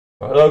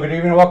Well, hello, good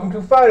evening, and welcome to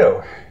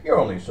Phydeaux, your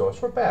only source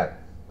for bad.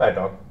 Bad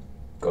dog.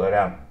 Go lay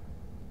down.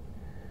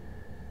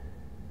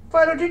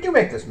 Phydeaux, did you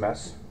make this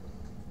mess?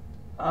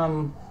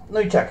 Let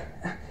me check.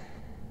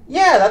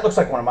 Yeah, that looks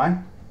like one of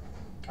mine.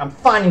 I'm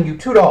fining you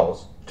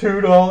 $2.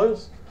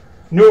 $2?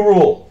 New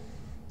rule.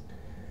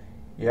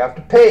 You have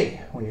to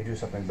pay when you do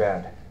something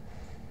bad.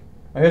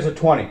 Now here's a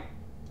 20.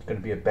 It's going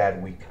to be a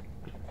bad week.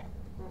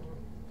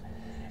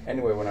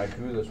 Anyway, when I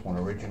drew this one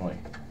originally,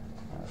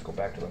 let's go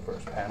back to the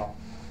first panel.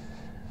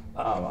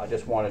 I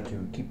just wanted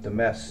to keep the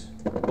mess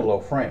below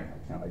frame.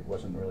 You know, I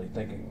wasn't really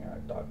thinking. I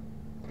thought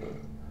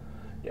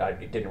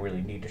it didn't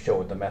really need to show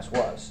what the mess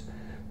was.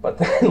 But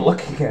then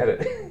looking at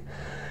it,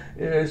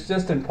 it's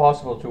just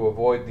impossible to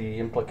avoid the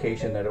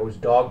implication that it was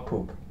dog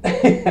poop.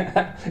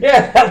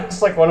 Yeah, that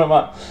looks like one of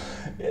my.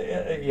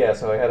 Yeah,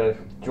 so I had to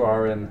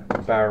draw in the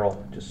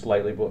barrel just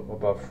slightly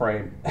above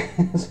frame.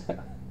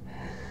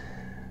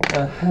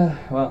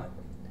 Well,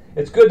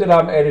 it's good that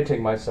I'm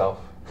editing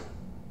myself.